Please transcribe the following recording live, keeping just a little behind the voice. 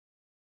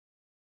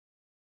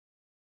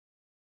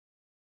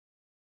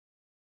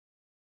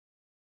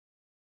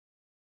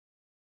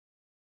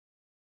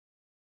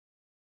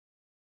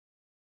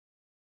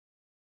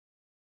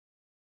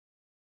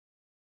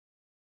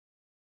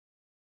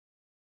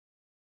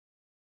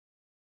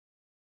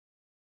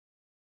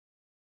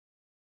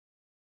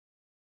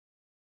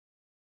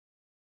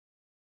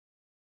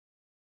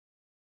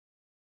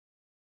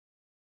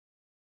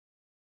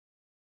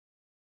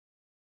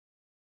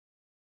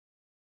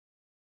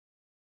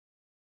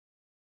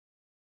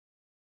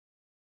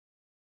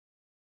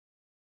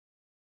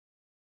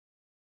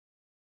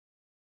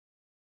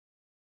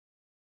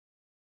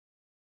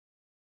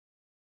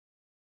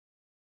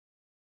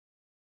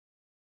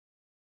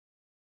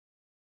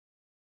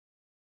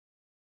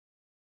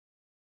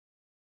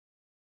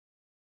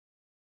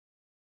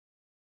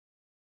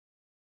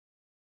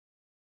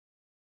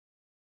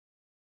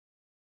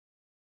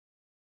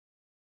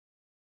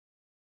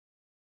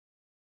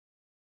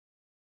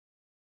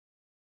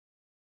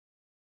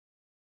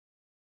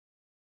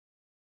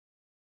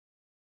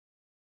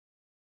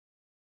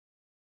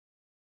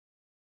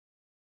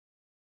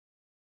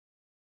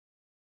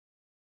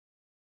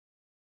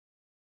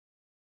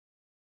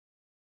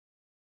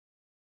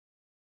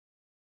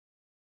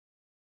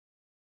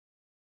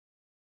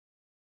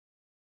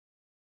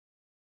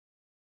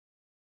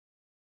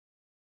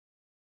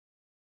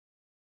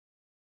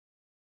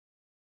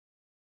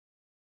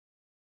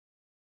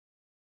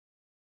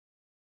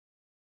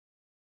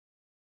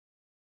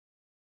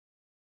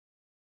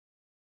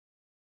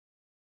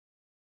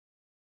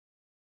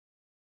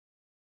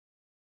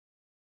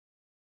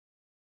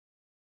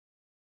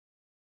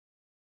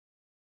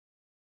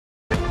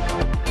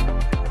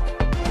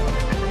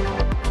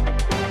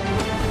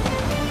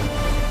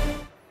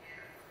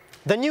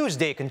The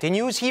Newsday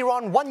continues here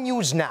on One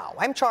News Now.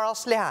 I'm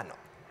Charles Lejano.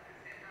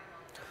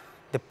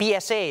 The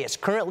PSA is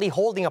currently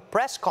holding a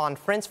press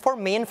conference for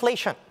May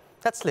inflation.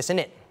 Let's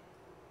listen in.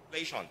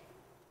 Inflation.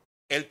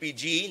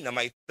 LPG na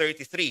may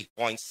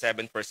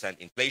 33.7%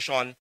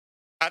 inflation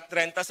at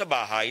renta sa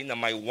bahay na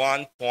may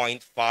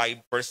 1.5%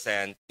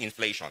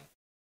 inflation.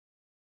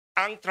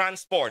 Ang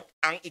transport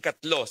ang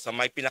ikatlo sa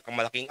may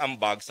pinakamalaking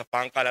ambag sa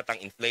pangkalatang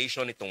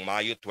inflation nitong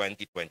Mayo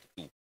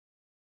 2022.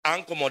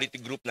 Ang commodity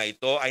group na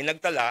ito ay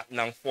nagtala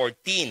ng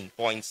 14.6%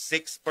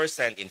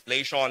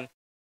 inflation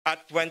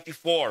at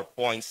 24.6%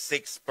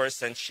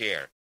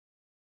 share.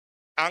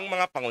 Ang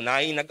mga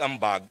pangunahing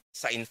nag-ambag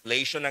sa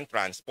inflation ng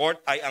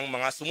transport ay ang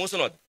mga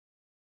sumusunod.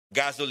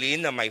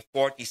 Gasoline na may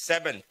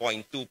 47.2%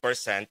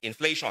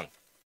 inflation.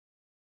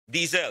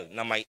 Diesel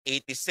na may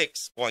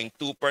 86.2%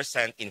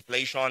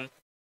 inflation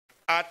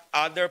at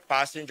other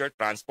passenger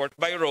transport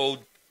by road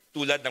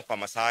tulad ng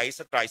pamasahe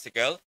sa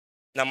tricycle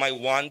na may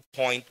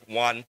 1.1%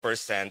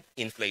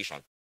 inflation.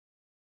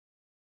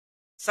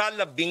 Sa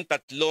 13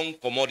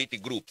 commodity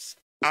groups,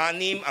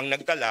 6 ang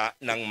nagtala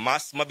ng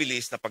mas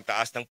mabilis na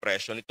pagtaas ng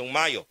presyo nitong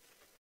Mayo.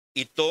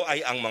 Ito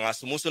ay ang mga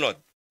sumusunod.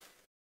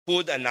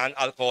 Food and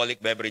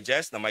non-alcoholic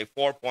beverages na may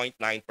 4.9%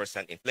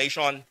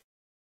 inflation,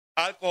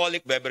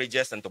 alcoholic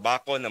beverages and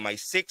tobacco na may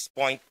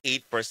 6.8%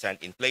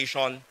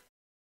 inflation,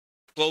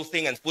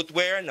 clothing and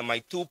footwear na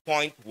may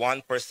 2.1%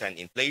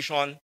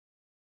 inflation,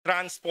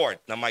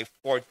 transport na may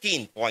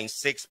 14.6%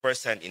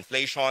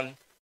 inflation,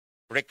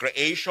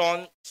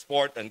 recreation,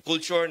 sport and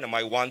culture na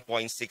may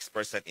 1.6%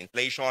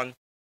 inflation,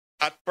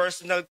 at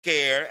personal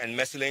care and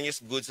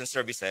miscellaneous goods and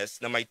services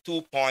na may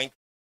 2.5%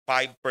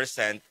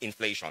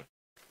 inflation.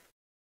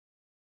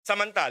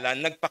 Samantala,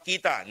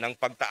 nagpakita ng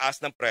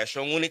pagtaas ng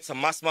presyo ngunit sa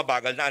mas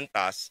mabagal na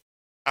antas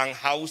ang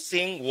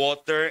housing,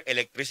 water,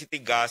 electricity,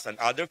 gas, and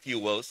other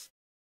fuels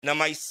na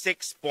may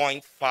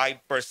 6.5%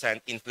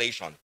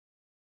 inflation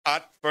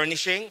at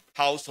furnishing,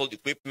 household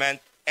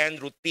equipment,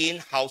 and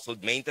routine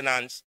household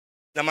maintenance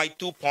na may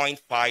 2.5%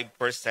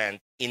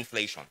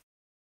 inflation.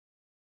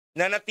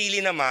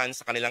 Nanatili naman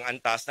sa kanilang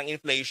antas ng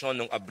inflation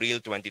noong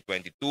Abril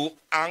 2022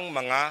 ang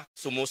mga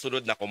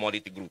sumusunod na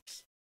commodity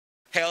groups.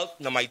 Health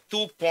na may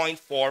 2.4%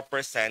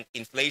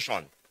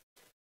 inflation.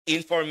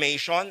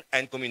 Information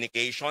and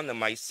communication na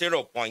may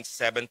 0.7%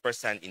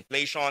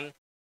 inflation.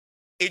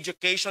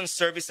 Education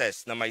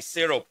services na may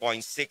 0.6%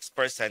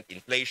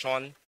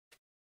 inflation.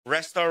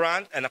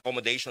 Restaurant and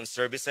accommodation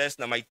services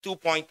na may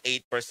 2.8%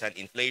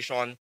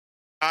 inflation.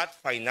 At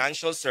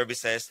financial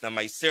services na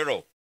may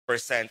 0%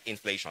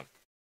 inflation.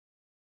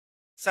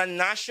 Sa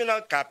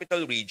National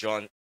Capital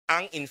Region,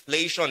 ang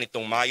inflation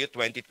nitong Mayo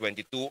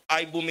 2022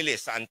 ay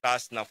bumilis sa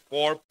antas na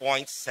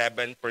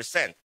 4.7%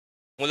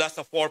 mula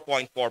sa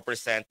 4.4%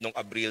 noong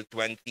Abril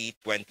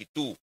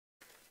 2022.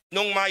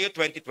 Noong Mayo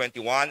 2021,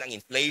 ang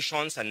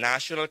inflation sa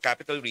National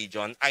Capital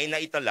Region ay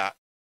naitala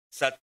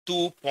sa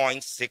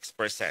 2.6%.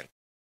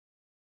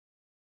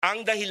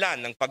 Ang dahilan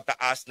ng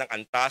pagtaas ng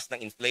antas ng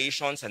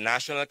inflation sa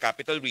National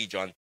Capital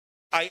Region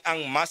ay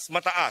ang mas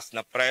mataas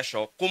na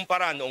presyo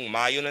kumpara noong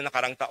Mayo na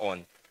nakarang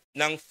taon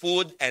ng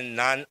food and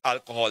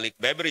non-alcoholic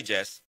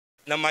beverages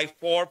na may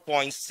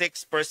 4.6%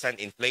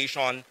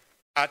 inflation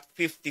at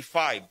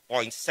 55.7%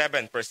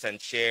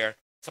 share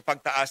sa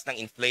pagtaas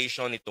ng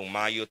inflation nitong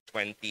Mayo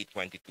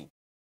 2022.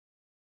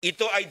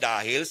 Ito ay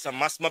dahil sa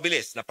mas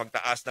mabilis na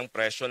pagtaas ng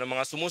presyo ng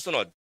mga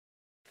sumusunod.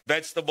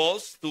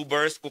 Vegetables,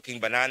 tubers, cooking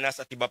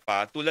bananas at iba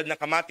pa tulad ng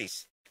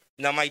kamatis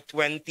na may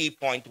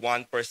 20.1%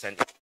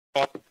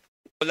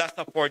 mula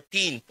sa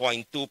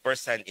 14.2%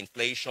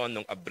 inflation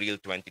noong Abril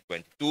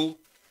 2022.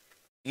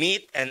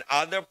 Meat and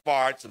other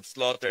parts of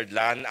slaughtered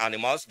land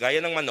animals gaya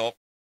ng manok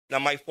na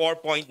may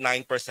 4.9%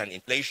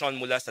 inflation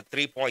mula sa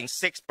 3.6%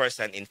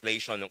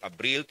 inflation noong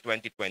Abril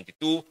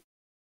 2022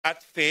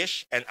 at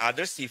fish and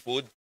other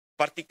seafood,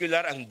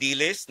 partikular ang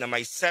dilis na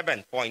may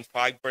 7.5%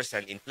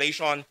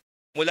 inflation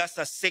mula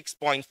sa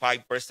 6.5%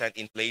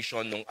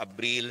 inflation noong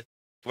Abril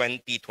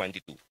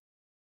 2022.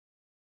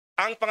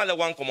 Ang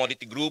pangalawang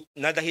commodity group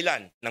na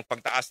dahilan ng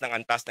pagtaas ng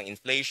antas ng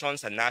inflation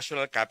sa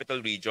National Capital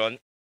Region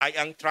ay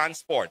ang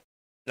transport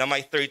na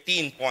may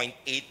 13.8%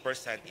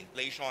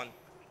 inflation.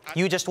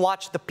 You just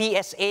watched the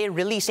PSA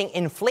releasing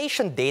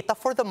inflation data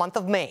for the month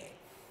of May.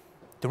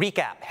 To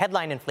recap,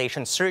 headline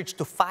inflation surged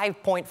to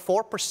 5.4%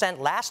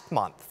 last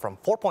month from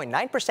 4.9%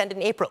 in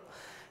April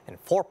and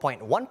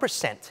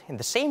 4.1% in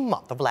the same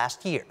month of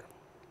last year.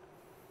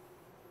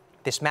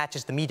 This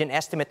matches the median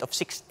estimate of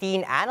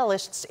 16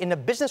 analysts in a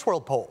Business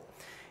World poll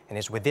and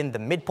is within the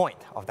midpoint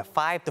of the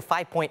 5 to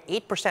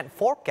 5.8%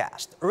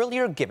 forecast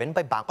earlier given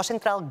by Bangko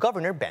Sentral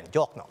Governor Ben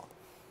Diokno.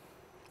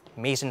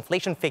 May's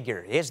inflation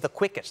figure is the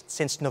quickest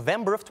since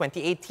November of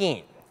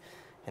 2018,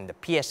 and the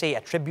PSA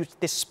attributes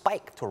this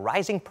spike to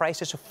rising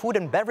prices of food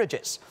and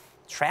beverages,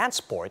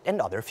 transport,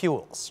 and other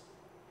fuels.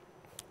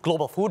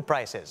 Global food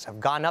prices have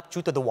gone up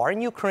due to the war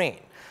in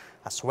Ukraine,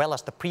 as well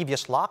as the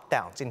previous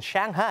lockdowns in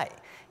Shanghai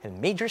and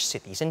major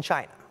cities in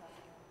China.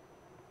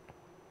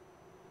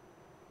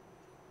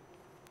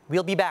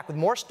 We'll be back with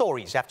more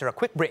stories after a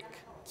quick break.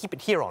 Keep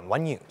it here on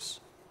One News.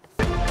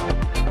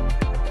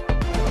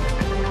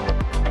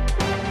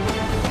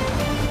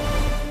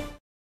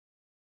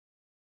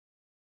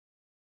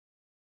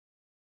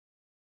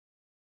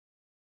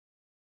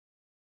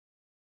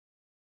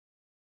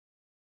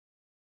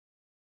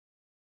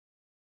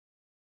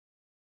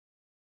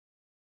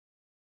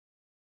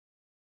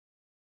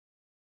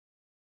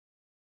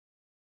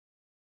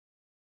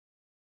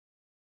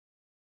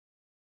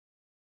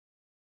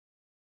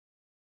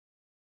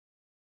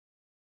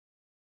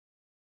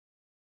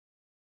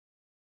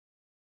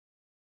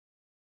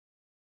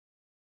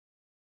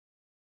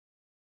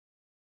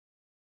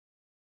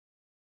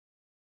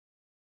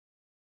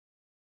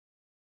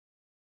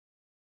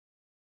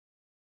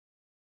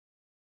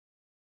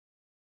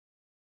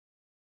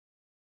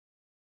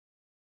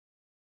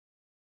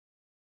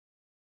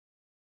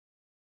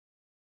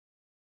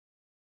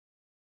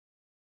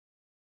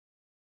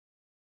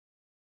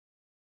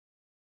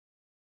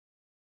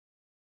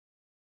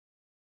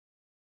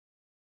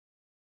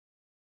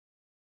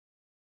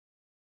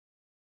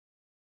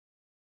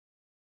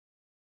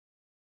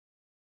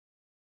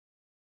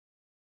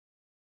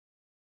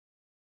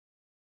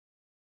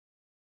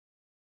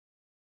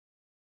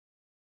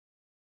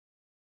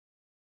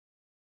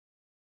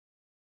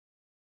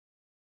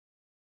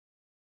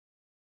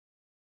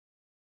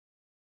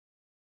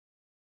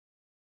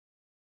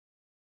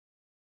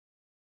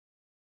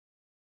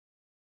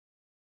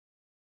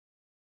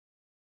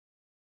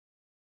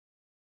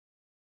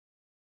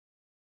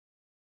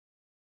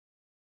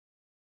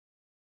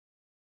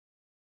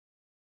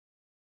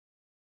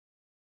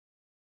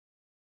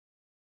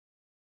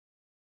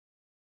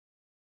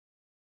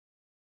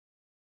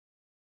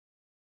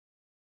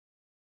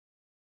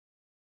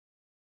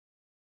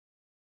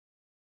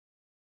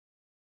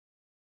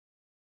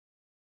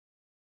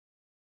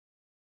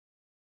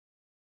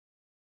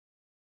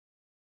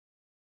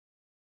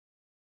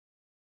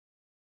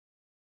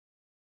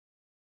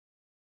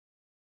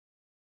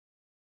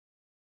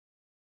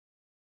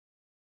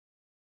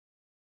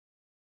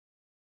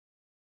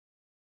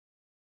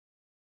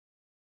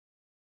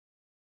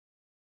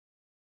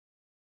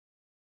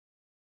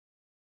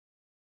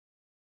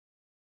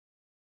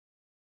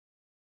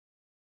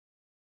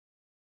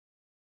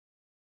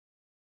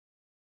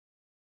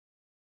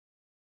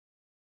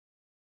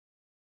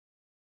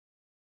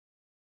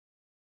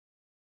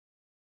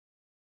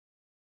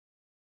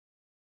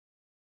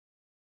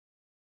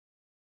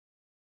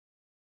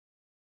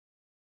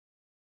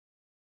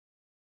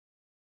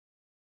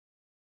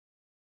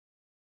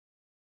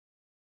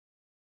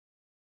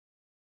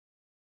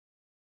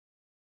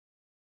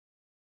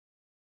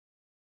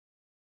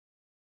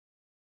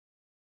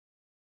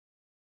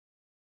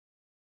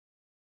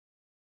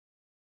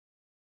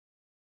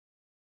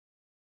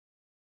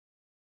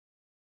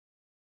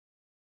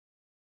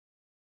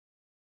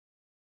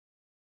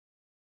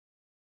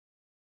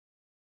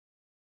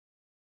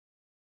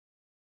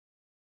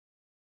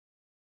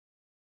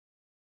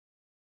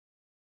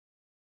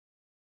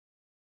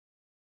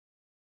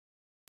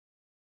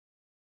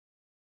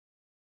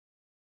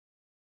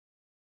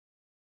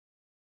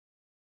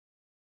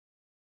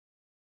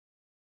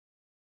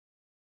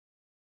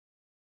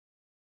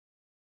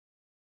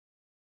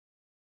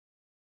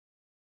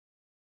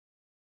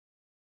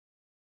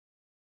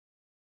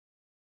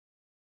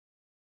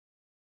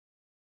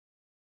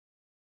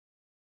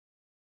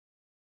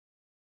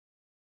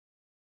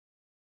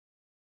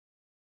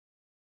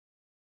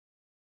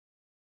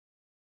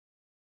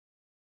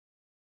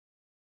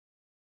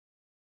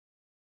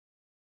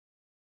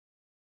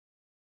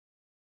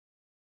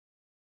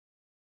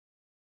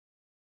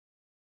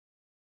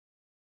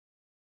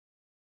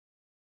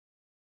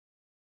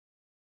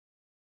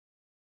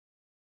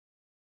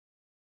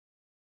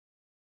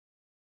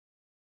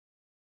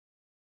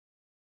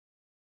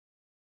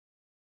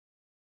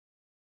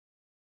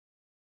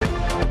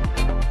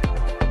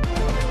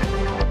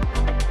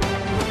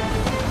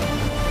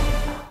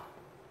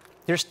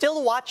 You're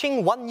still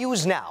watching One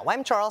News Now.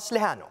 I'm Charles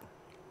Lejano.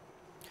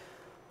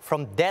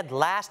 From dead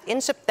last in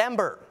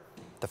September,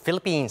 the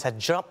Philippines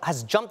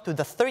has jumped to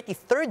the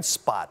 33rd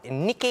spot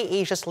in Nikkei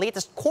Asia's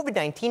latest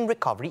COVID-19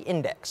 recovery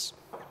index.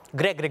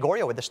 Greg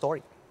Gregorio with the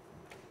story.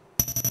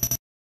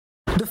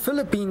 The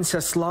Philippines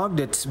has logged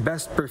its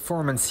best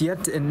performance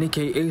yet in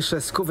Nikkei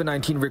Asia's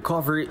COVID-19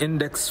 Recovery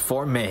Index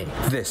for May.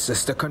 This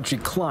as the country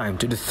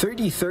climbed to the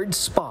 33rd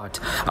spot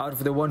out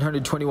of the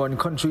 121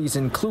 countries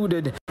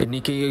included in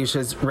Nikkei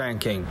Asia's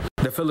ranking.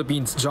 The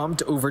Philippines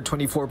jumped over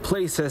 24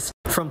 places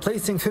from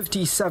placing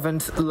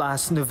 57th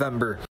last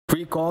November.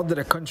 Recall that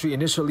the country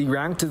initially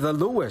ranked the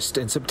lowest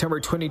in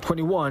September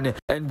 2021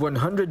 and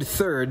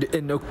 103rd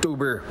in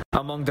October.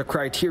 Among the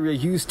criteria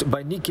used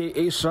by Nikkei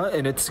Asia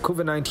in its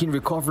COVID-19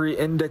 Recovery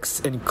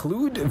Index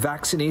include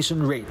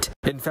vaccination rate,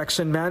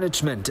 infection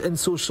management, and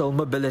social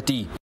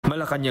mobility.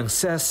 Malacanang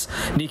says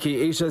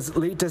Nikkei Asia's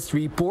latest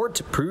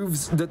report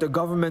proves that the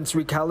government's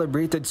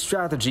recalibrated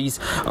strategies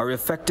are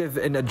effective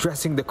in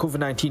addressing the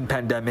COVID-19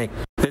 pandemic.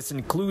 This This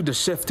includes a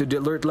shift to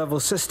the alert level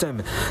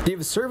system, the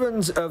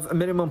observance of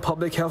minimum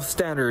public health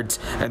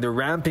standards, and the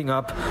ramping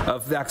up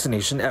of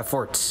vaccination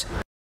efforts.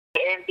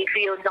 And if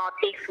you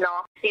notice,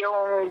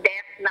 yung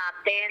death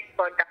natin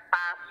for the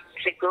past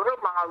siguro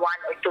mga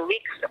 1 or 2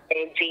 weeks,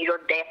 zero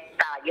death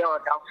tayo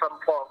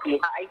from COVID.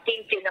 I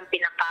think yun ang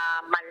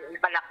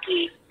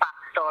pinaka-malaki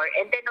factor.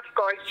 And then of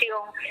course,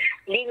 yung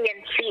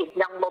leniency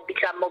ng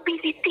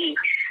mobility.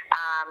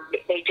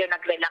 Medyo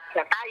nag-relax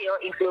na tayo,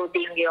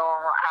 including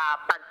yung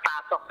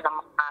pagpasok ng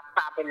mga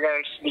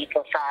travelers dito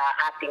sa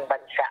ating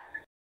bansa.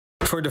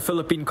 For the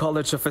Philippine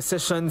College of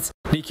Physicians,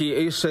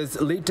 Nikkei Asia's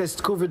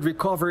latest COVID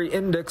recovery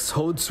index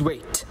holds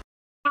weight.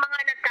 Mga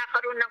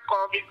nagkakaroon ng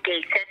COVID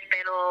cases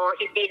pero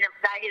hindi na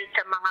dahil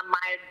sa mga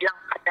mild lang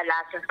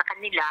kadalasan sa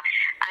kanila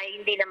ay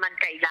hindi naman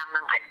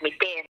kailangang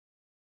admitin.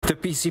 The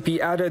PCP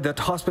added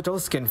that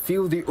hospitals can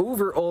feel the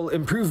overall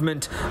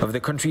improvement of the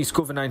country's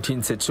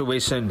COVID-19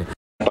 situation.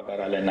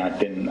 Pag-aralan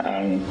natin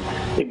ang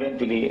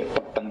eventually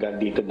pagtanggal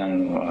dito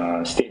ng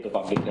state of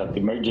public health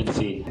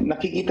emergency.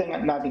 Nakikita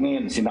natin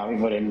ngayon, sinabi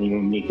mo rin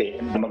yung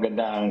Nikkei,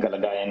 maganda ang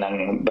kalagayan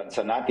ng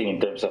bansa natin in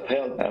terms of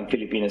health. Ang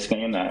Pilipinas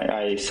ngayon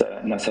ay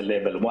nasa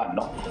level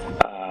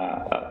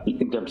 1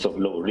 in terms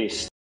of low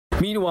risk.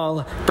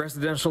 Meanwhile,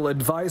 Presidential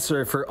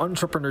Advisor for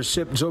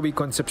Entrepreneurship Joey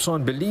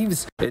Concepcion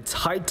believes it's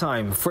high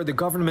time for the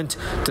government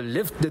to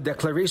lift the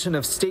declaration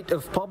of state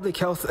of public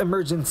health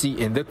emergency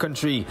in the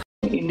country.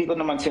 Hindi ko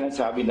naman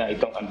sinasabi na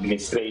itong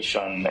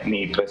administration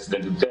ni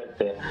President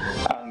Duterte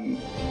ang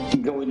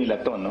gawin nila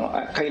to,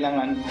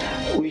 Kailangan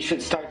we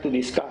should start to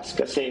discuss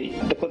kasi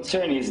the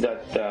concern is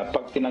that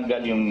pag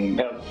tinanggal yung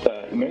health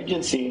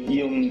emergency,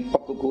 yung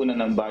pagkukunan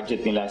ng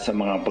budget nila sa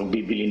mga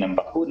pagbibili ng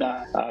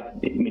bakuna at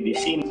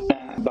medisina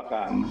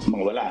baka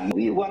mawala.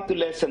 We want to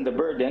lessen the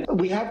burden.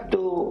 We have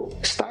to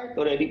start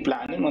already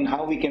planning on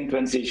how we can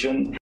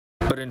transition.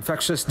 But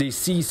infectious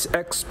disease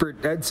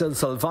expert Edsel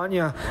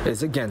Salvania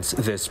is against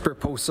this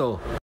proposal.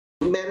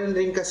 Meron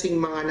rin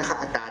kasing mga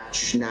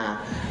naka-attach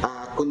na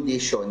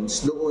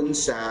conditions doon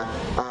sa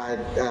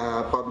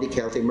public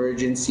health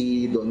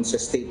emergency, doon sa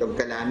state of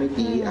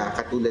calamity,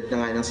 katulad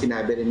na nga ng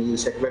sinabi rin ni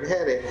Yusek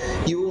Vergere,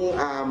 yung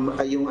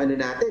ano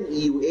natin,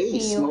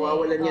 EUAs,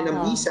 mawawalan niya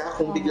ng visa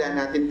kung bigla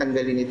natin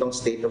tanggalin itong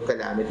state of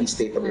calamity,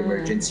 state of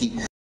emergency.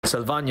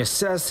 Salvania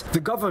says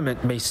the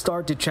government may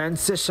start to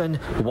transition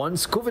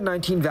once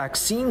COVID-19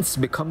 vaccines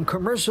become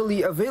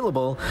commercially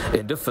available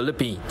in the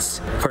Philippines.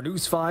 For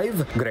News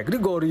 5, Greg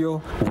Gregorio,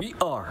 we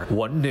are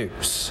One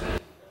News.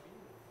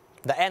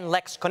 The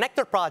NLEX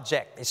Connector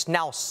project is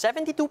now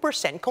 72%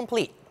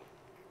 complete.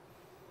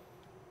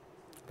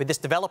 With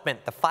this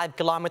development, the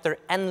 5-kilometer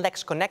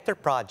NLEX Connector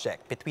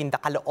project between the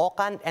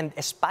Caloocan and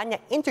España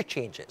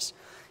interchanges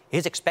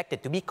is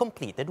expected to be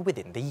completed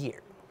within the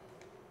year.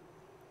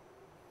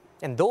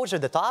 And those are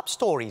the top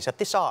stories at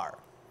this hour.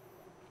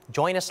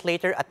 Join us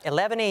later at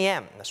 11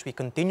 a.m. as we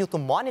continue to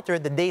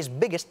monitor the day's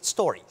biggest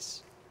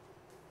stories.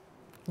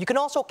 You can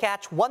also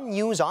catch One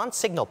News on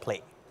Signal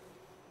Play.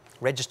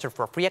 Register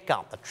for a free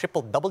account at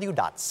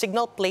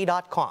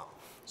www.signalplay.com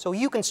so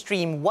you can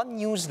stream One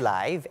News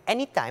live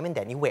anytime and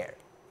anywhere.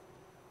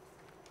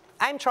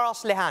 I'm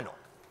Charles Lejano.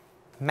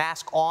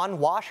 Mask on,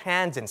 wash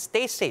hands, and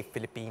stay safe,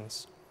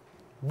 Philippines.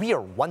 We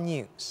are One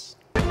News.